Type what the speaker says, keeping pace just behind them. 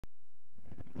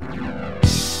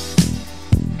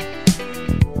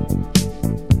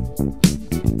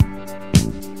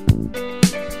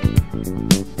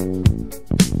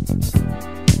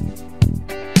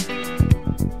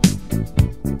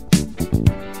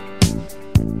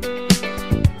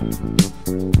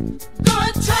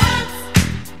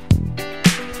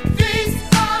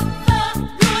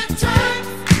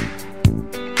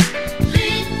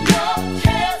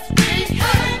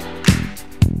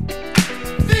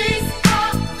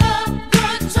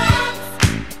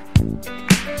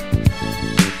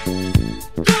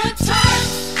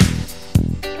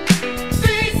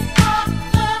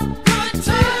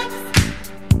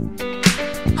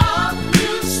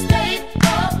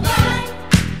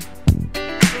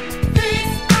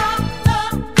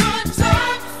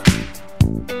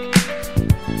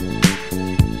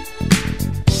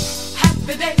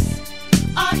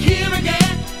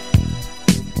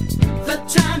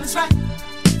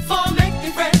for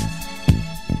making friends.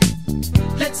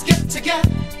 Let's get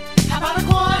together. How about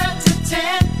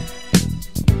 9:45?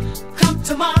 Come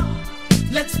tomorrow,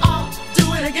 let's all do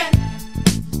it again.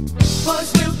 Boys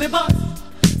will be boys,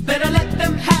 better let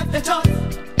them have their toys.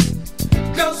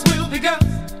 Girls will be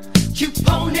girls, cute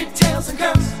ponytails and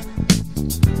curls.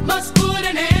 Must put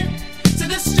an end to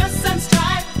the stress and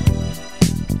strife.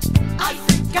 I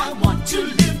think I want to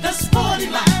live the sporty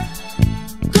life.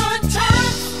 Good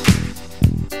times,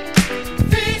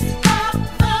 these are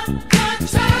the good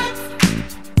times.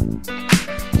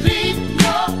 Leave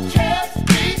your cares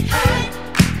behind.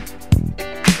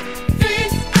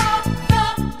 These are the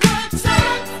good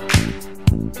times.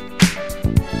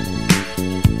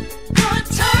 Good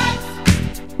times.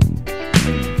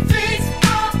 These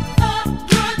are the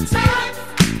good times.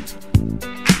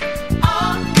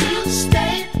 Are you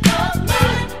staying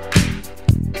alive?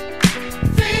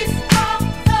 These are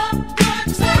the good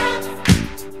times.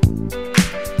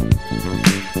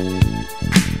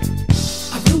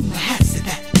 A rumor has it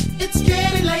that it's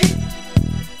getting late.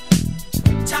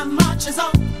 Time marches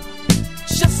on,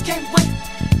 just can't wait.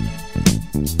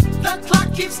 The clock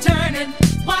keeps turning,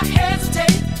 why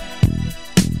hesitate?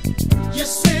 You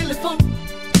silly fool,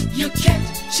 you can't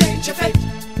change your fate.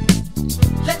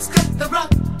 Let's cut the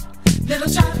rug, little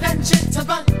child and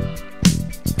jitterbug.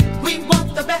 We want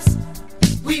the best,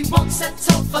 we won't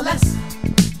settle for less.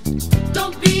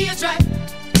 Don't be a drag,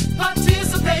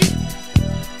 participate.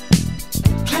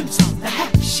 Clams on the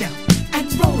half shell and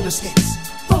roller skates,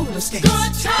 roller skates.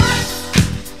 Good times.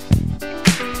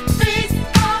 These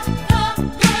are the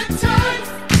good times.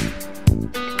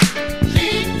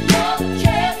 Leave your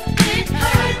cares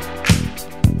behind.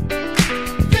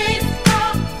 These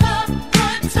are the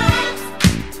good times.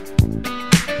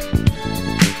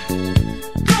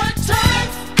 Good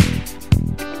times.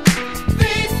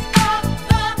 These are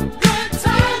the good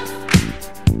times.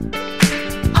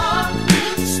 Are you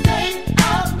staying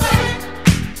alive?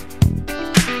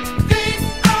 These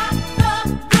are the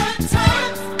good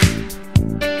times.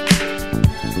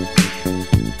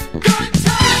 Good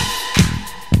times.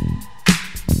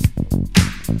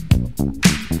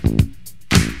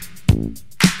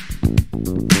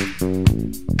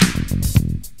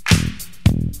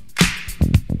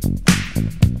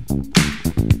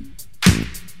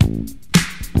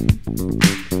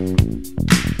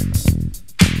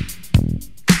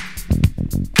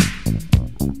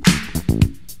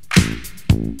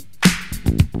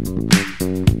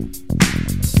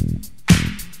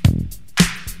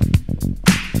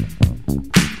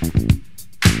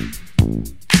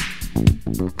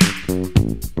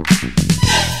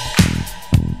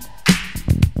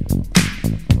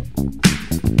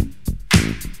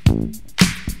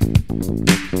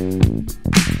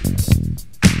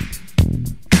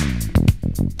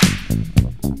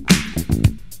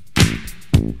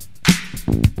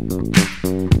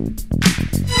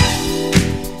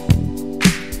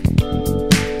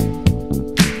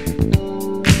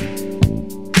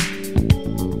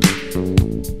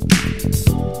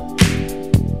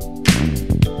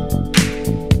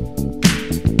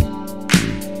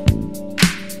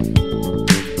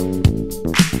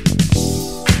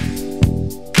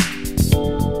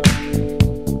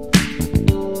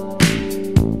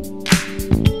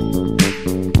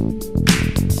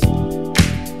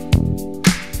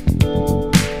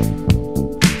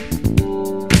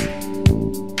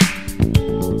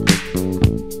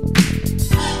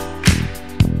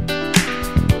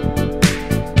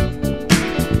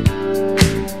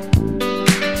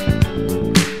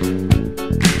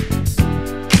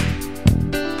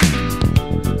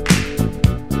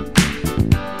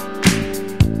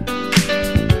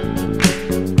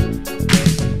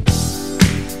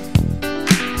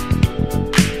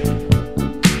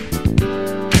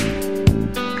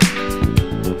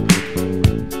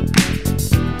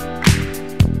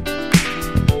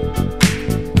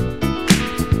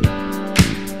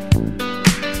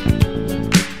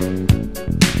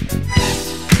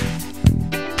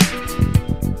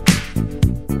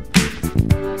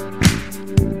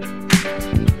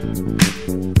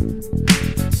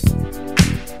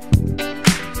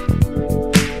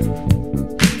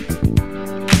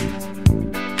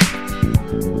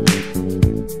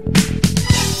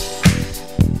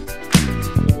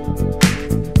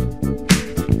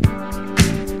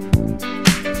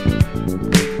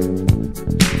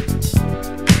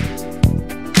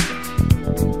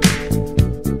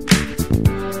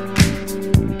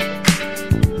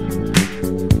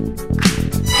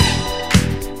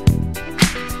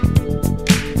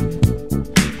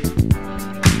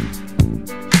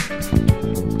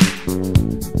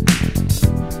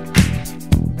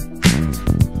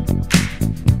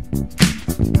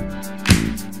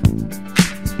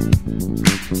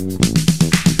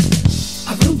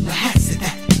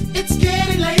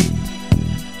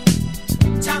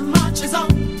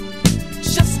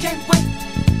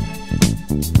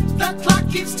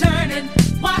 keeps turning,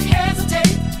 why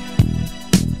hesitate?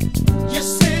 You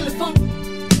silly fool,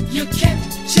 you can't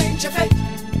change your fate.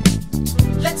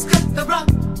 Let's cut the rug,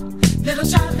 little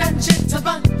child and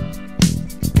jitterbug.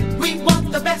 We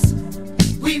want the best,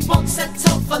 we won't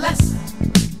settle for less.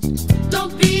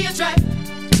 Don't be a drag,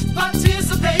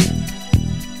 participate.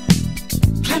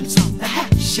 Clamps on the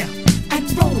half shell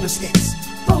and roller skates,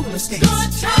 roller skates.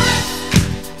 Good time.